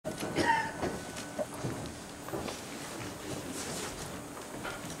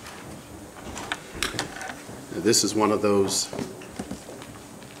This is one of those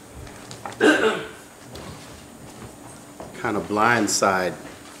kind of blindside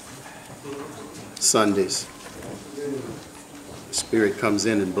Sundays. The Spirit comes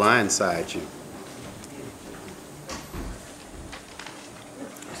in and blindsides you.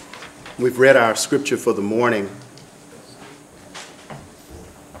 We've read our scripture for the morning.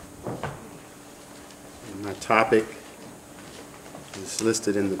 And my topic is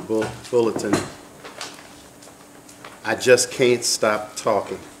listed in the bulletin. I just can't stop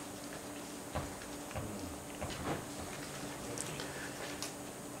talking.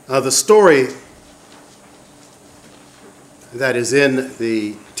 The story that is in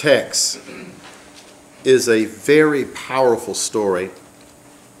the text is a very powerful story,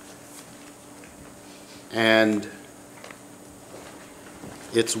 and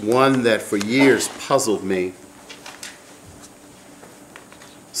it's one that for years puzzled me,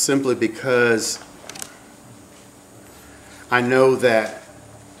 simply because I know that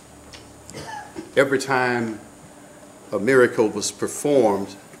every time a miracle was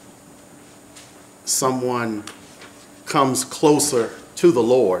performed, someone comes closer to the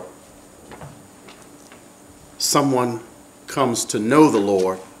Lord. Someone comes to know the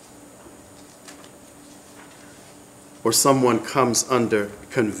Lord. Or someone comes under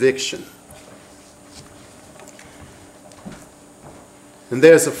conviction. And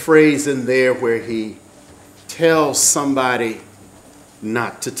there's a phrase in there where he tells somebody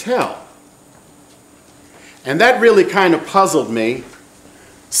not to tell. And that really kind of puzzled me,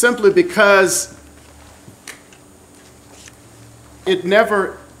 simply because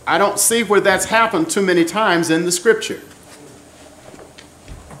I don't see where that's happened too many times in the scripture.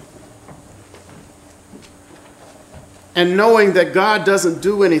 And knowing that God doesn't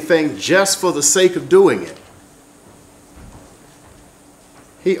do anything just for the sake of doing it.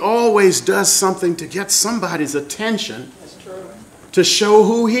 He always does something to get somebody's attention. That's true. To show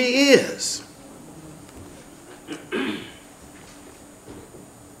who he is.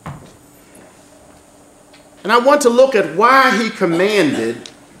 And I want to look at why he commanded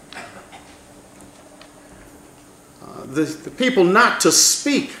the people not to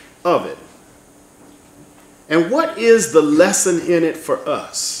speak of it. And what is the lesson in it for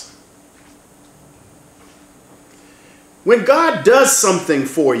us? When God does something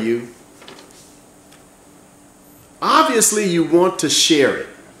for you, obviously you want to share it.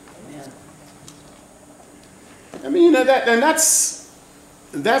 Amen. I mean, that's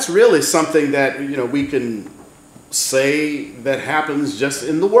really something that, we can say that happens just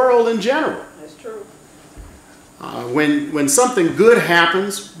in the world in general. That's true. When something good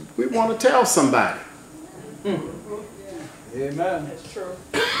happens, we want to tell somebody. Amen. That's true.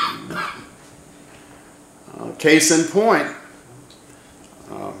 Case in point,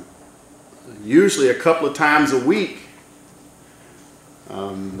 usually a couple of times a week,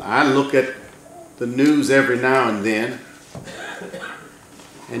 I look at the news every now and then,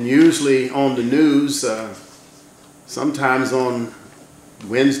 and usually on the news, sometimes on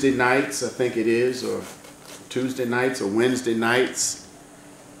Wednesday nights, I think it is, or Tuesday nights or Wednesday nights,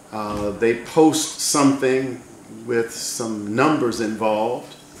 they post something with some numbers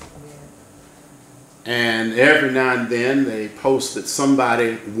involved. And every now and then they post that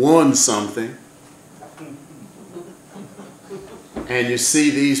somebody won something. And you see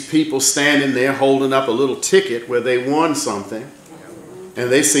these people standing there holding up a little ticket where they won something.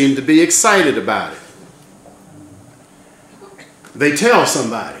 And they seem to be excited about it. They tell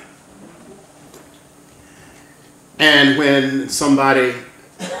somebody. And when somebody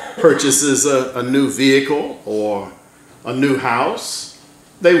purchases a new vehicle or a new house,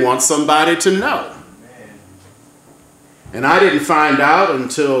 they want somebody to know. And I didn't find out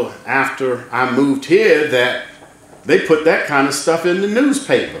until after I moved here that they put that kind of stuff in the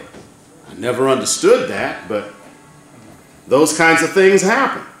newspaper. I never understood that, but those kinds of things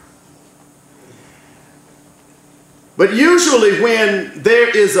happen. But usually when there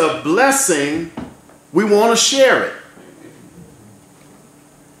is a blessing, we want to share it.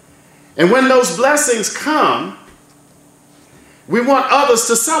 And when those blessings come, we want others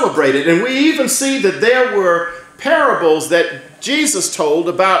to celebrate it. And we even see that there were parables that Jesus told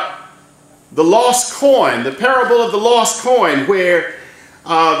about the lost coin, the parable of the lost coin, where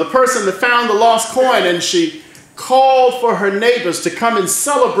the person that found the lost coin, and she called for her neighbors to come and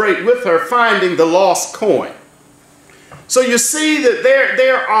celebrate with her finding the lost coin. So you see that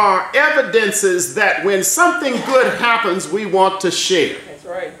there are evidences that when something good happens, we want to share. That's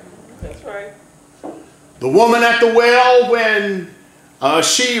right. That's right. The woman at the well, when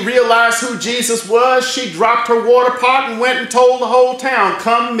She realized who Jesus was. She dropped her water pot and went and told the whole town,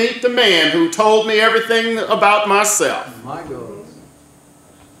 "Come meet the man who told me everything about myself." My God.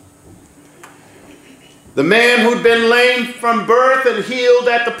 The man who'd been lame from birth and healed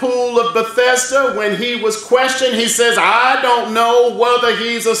at the pool of Bethesda, when he was questioned, he says, "I don't know whether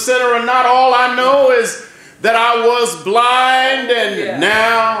he's a sinner or not. All I know is that I was blind and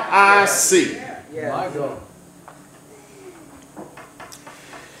now I see." My God.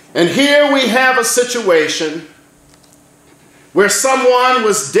 And here we have a situation where someone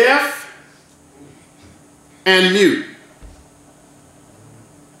was deaf and mute.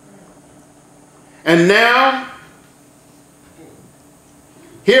 And now,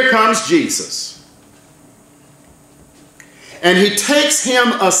 here comes Jesus. And he takes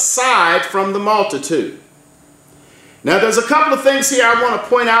him aside from the multitude. Now, there's a couple of things here I want to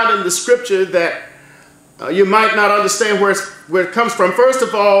point out in the scripture that you might not understand where it comes from. First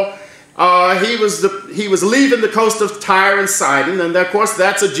of all, he was leaving the coast of Tyre and Sidon, and of course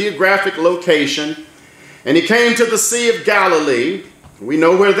that's a geographic location. And he came to the Sea of Galilee. We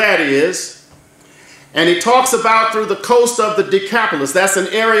know where that is. And he talks about through the coast of the Decapolis. That's an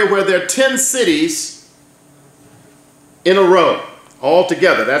area where there are 10 cities in a row, all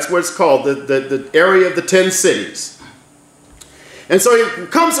together. That's what it's called, the area of the 10 cities. And so he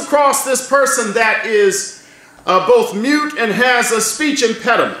comes across this person that is both mute and has a speech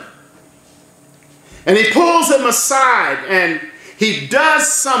impediment. And he pulls him aside and he does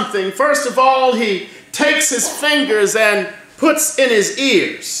something. First of all, he takes his fingers and puts in his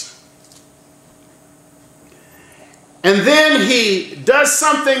ears. And then he does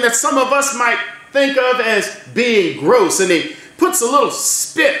something that some of us might think of as being gross. And he puts a little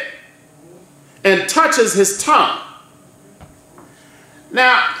spit and touches his tongue.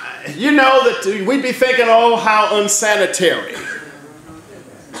 Now, you know that we'd be thinking, oh, how unsanitary.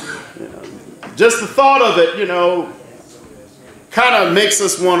 Just the thought of it, kind of makes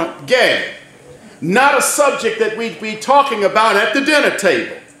us want to gag. Not a subject that we'd be talking about at the dinner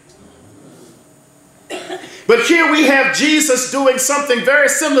table. But here we have Jesus doing something very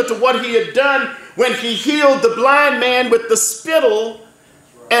similar to what he had done when he healed the blind man with the spittle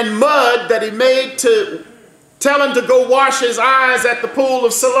and mud that he made to tell him to go wash his eyes at the pool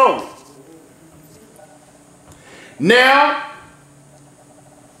of Siloam. Now,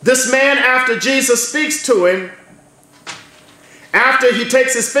 this man, after Jesus speaks to him, after he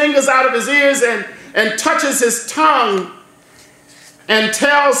takes his fingers out of his ears and touches his tongue and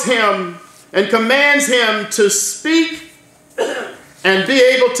tells him and commands him to speak and be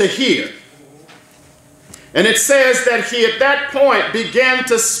able to hear. And it says that he at that point began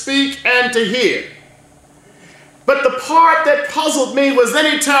to speak and to hear. But the part that puzzled me was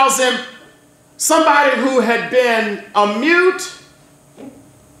then he tells him, somebody who had been a mute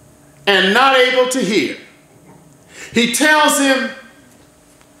and not able to hear. He tells him,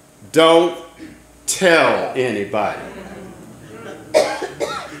 don't tell anybody.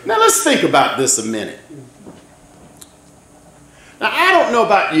 Now let's think about this a minute. Now I don't know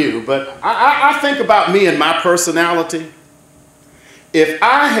about you, but I think about me and my personality. If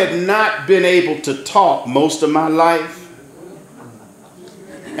I had not been able to talk most of my life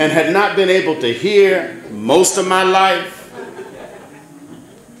and had not been able to hear most of my life,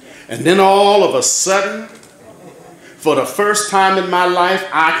 and then all of a sudden, for the first time in my life,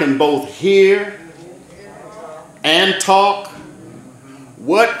 I can both hear and talk,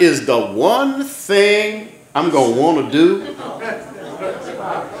 what is the one thing I'm going to want to do?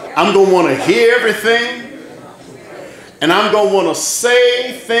 I'm going to want to hear everything. And I'm going to want to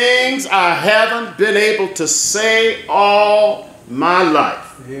say things I haven't been able to say all my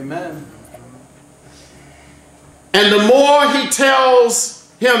life. Amen. And the more he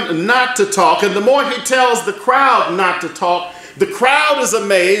tells him not to talk, and the more he tells the crowd not to talk, the crowd is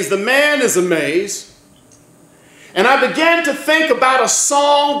amazed, the man is amazed. And I began to think about a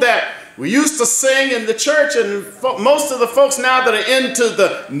song that we used to sing in the church, and most of the folks now that are into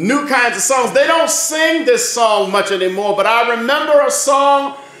the new kinds of songs, they don't sing this song much anymore, but I remember a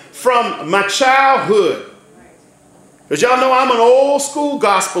song from my childhood. Because y'all know I'm an old school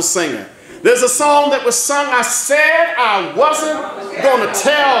gospel singer. There's a song that was sung, I said I wasn't going to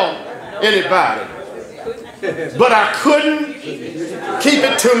tell anybody, but I couldn't keep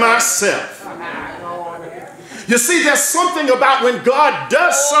it to myself. You see, there's something about when God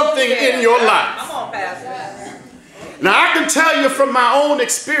does something in your life. Now, I can tell you from my own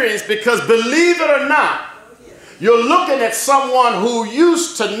experience, because believe it or not, you're looking at someone who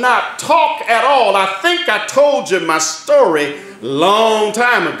used to not talk at all. I think I told you my story a long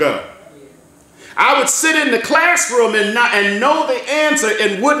time ago. I would sit in the classroom and know the answer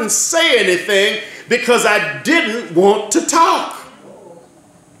and wouldn't say anything because I didn't want to talk.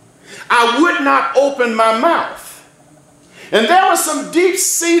 I would not open my mouth. And there were some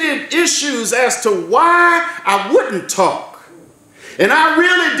deep-seated issues as to why I wouldn't talk. And I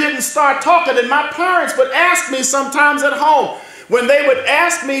really didn't start talking. And my parents would ask me sometimes at home, when they would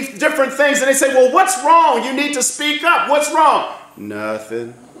ask me different things, and they'd say, well, what's wrong? You need to speak up. What's wrong?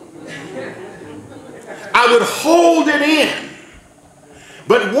 Nothing. I would hold it in.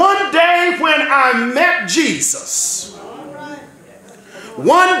 But one day when I met Jesus,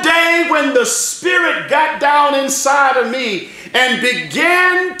 one day when the Spirit got down inside of me and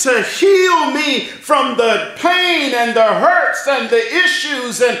began to heal me from the pain and the hurts and the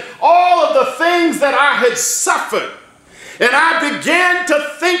issues and all of the things that I had suffered, and I began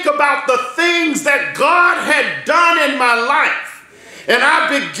to think about the things that God had done in my life, and I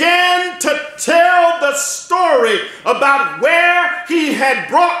began to tell the story about where He had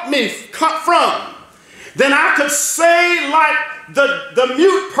brought me from, then I could say, like the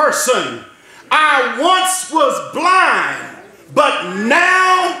mute person, I once was blind, but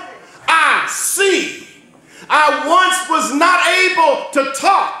now I see. I once was not able to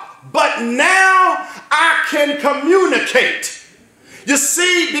talk, but now I can communicate. You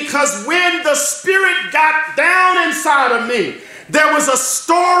see, because when the Spirit got down inside of me, there was a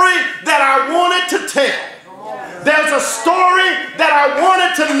story that I wanted to tell. There's a story that I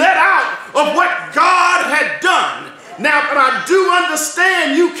wanted to let out of what God had done. Now, but I do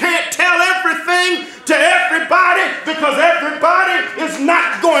understand you can't tell everything to everybody because everybody is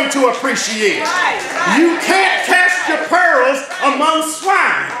not going to appreciate it. You can't cast your pearls among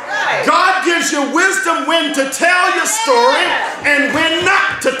swine. God gives you wisdom when to tell your story and when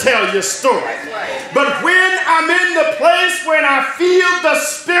not to tell your story. But when I'm in the place when I feel the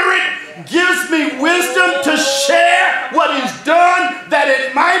Spirit gives me wisdom to share what He's done, that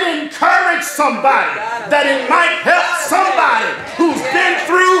it might encourage somebody, that it might help somebody who's been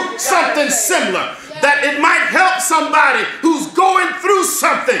through something similar, that it might help somebody who's going through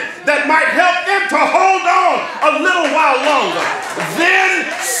something, that might help them to hold on a little while longer. Then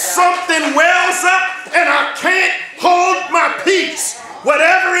something wells up and I can't hold my peace.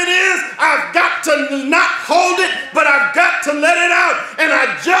 Whatever it is, I've got to not hold it, but I've got to let it out, and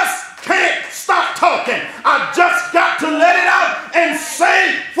I just can't stop talking. I've just got to let it out and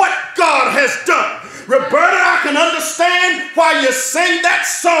say what God has done. Roberta, I can understand why you sing that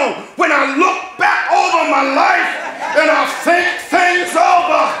song. When I look back over my life and I think things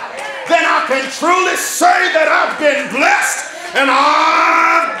over, then I can truly say that I've been blessed and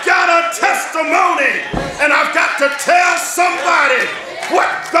I've got a testimony and I've got to tell somebody what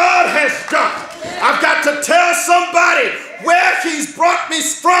God has done. I've got to tell somebody where He's brought me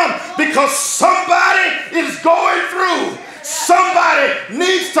from, because somebody is going through. Somebody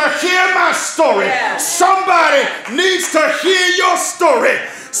needs to hear my story. Somebody needs to hear your story.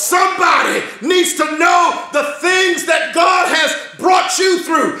 Somebody needs to know the things that God has brought you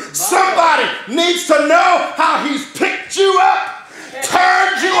through. Somebody needs to know how He's picked you up,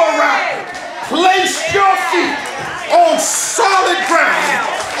 turned you around, placed your feet on solid ground.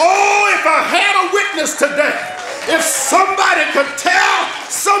 Oh, if I had a witness today, if somebody could tell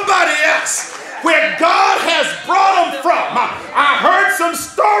somebody else where God has brought them from. I heard some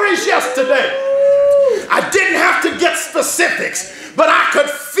stories yesterday. I didn't have to get specifics, but I could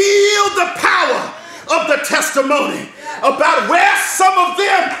feel the power of the testimony about where some of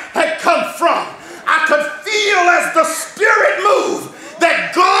them had come from. I could feel as the Spirit moved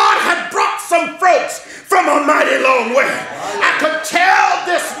that God had brought some folks from a mighty long way. I could tell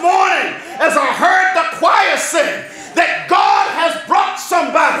this morning as I heard the choir sing that God has brought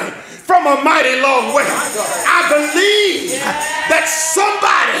somebody from a mighty long way. I believe that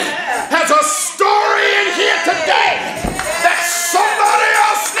somebody has a story in here today that somebody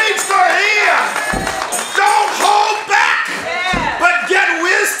else needs to hear. Don't hold back, but get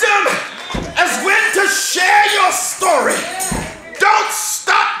wisdom as when to share your story. Don't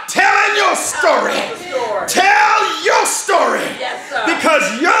stop telling your story. Tell your story, because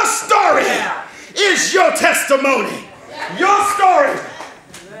your story is your testimony. Your story.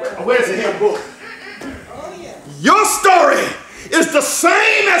 Where's the hymn book? Your story is the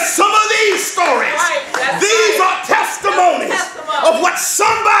same as some of these stories. These are testimonies of what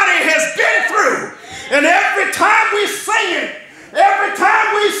somebody has been through. And every time we sing it, every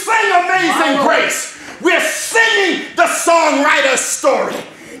time we sing Amazing Grace, we're singing the songwriter's story.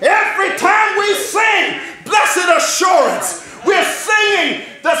 Every time we sing Blessed Assurance, we're singing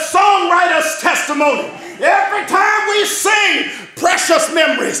the songwriter's testimony. Every time we sing Precious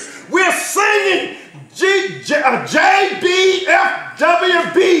Memories, We're singing JBFWB's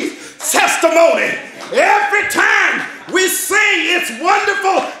testimony. Every time we sing, it's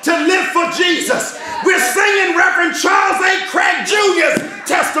wonderful to live for Jesus. We're singing Reverend Charles A. Craig Jr.'s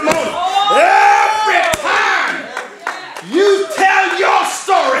testimony. Every time you tell your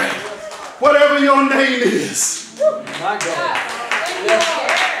story, whatever your name is. My God.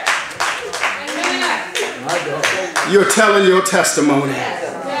 My God. You're telling your testimony.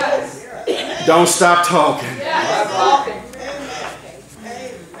 Don't stop talking.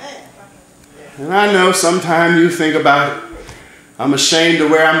 And I know sometimes you think about, I'm ashamed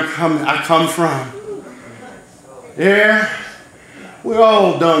of where I come from. Yeah, we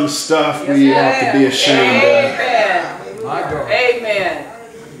all done stuff we ought to be ashamed of. My God. Amen.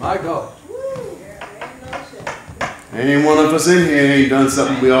 My God. Ain't one of us in here ain't done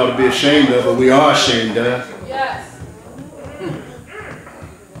something we ought to be ashamed of, but we are ashamed of. Yes.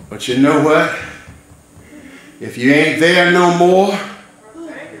 But you know what? If you ain't there no more,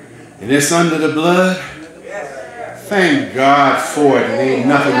 and it's under the blood, thank God for it. And ain't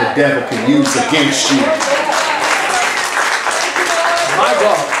nothing the devil can use against you. My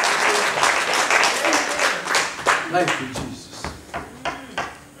God. Thank you, Jesus.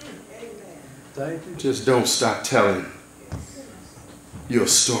 Thank you. Just don't stop telling your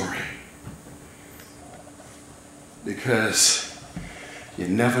story. Because you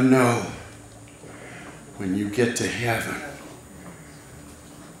never know when you get to heaven.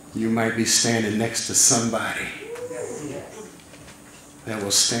 You might be standing next to somebody that will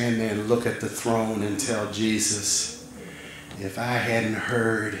stand there and look at the throne and tell Jesus, if I hadn't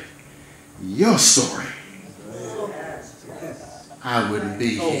heard your story, I wouldn't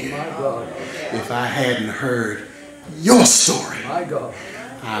be here. If I hadn't heard your story, My God.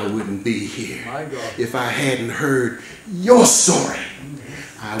 I wouldn't be here. My God. If I hadn't heard your story,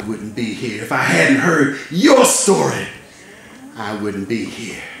 I wouldn't be here. If I hadn't heard your story, I wouldn't be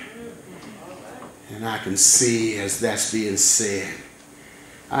here. And I can see, as that's being said,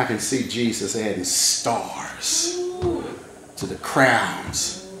 I can see Jesus adding stars to the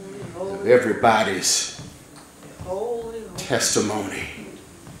crowns of everybody's testimony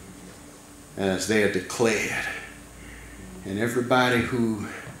as they are declared. And everybody who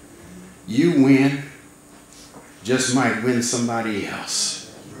you win just might win somebody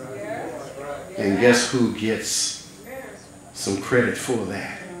else. And guess who gets some credit for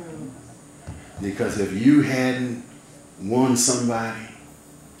that? Because if you hadn't won somebody,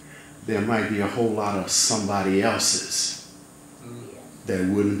 there might be a whole lot of somebody else's that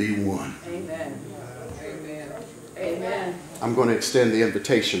wouldn't be won. Amen. Amen. Amen. I'm going to extend the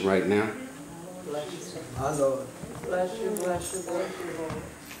invitation right now. My Lord. Bless you, bless you, bless you, Lord.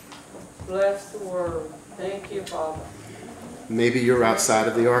 Bless the word. Thank you, Father. Maybe you're outside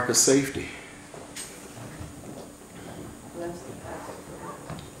of the ark of safety. Bless the pastor.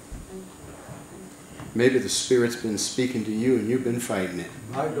 Maybe the Spirit's been speaking to you and you've been fighting it.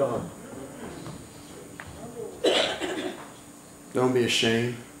 My God. Don't be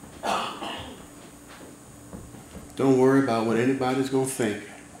ashamed. Don't worry about what anybody's going to think.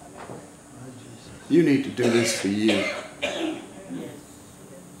 You need to do this for you.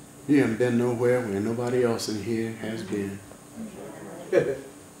 You haven't been nowhere where nobody else in here has been.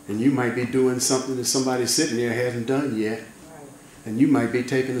 And you might be doing something that somebody sitting there hasn't done yet. And you might be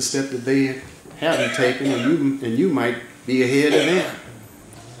taking a step that they haven't taken, and you might be ahead of them.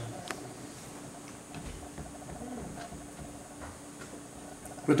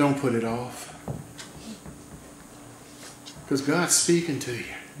 But don't put it off. Because God's speaking to you.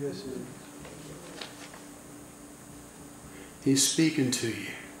 Yes, sir. He's speaking to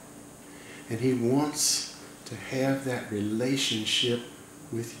you. And He wants to have that relationship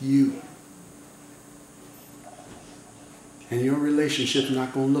with you. And your relationship's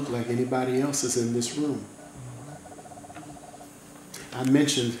not going to look like anybody else's in this room. I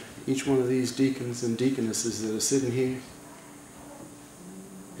mentioned each one of these deacons and deaconesses that are sitting here.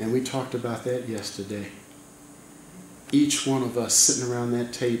 And we talked about that yesterday. Each one of us sitting around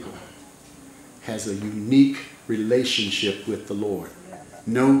that table has a unique relationship with the Lord.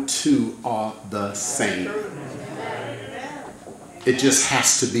 No two are the same. It just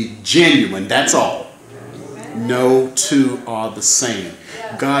has to be genuine, that's all. No two are the same.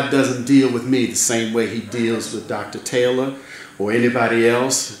 God doesn't deal with me the same way He deals with Dr. Taylor or anybody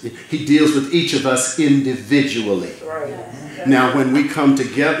else. He deals with each of us individually. Now, when we come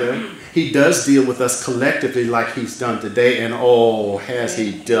together, He does deal with us collectively like He's done today, and oh, has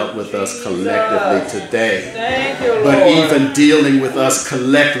He dealt with us collectively today. Thank you, Lord. But even dealing with us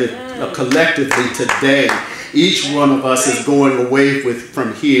collectively collectively today, each one of us is going away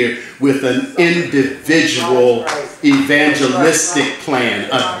from here with an individual evangelistic plan,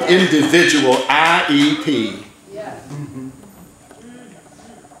 an individual IEP.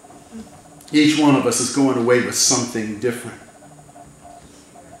 Each one of us is going away with something different.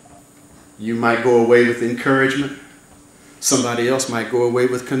 You might go away with encouragement. Somebody else might go away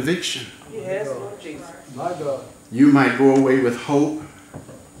with conviction. Yes, Lord Jesus. My God. You might go away with hope.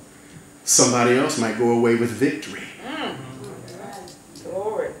 Somebody else might go away with victory.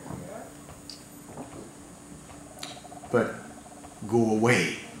 Glory. But go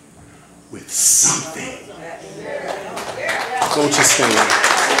away with something. Won't you stand?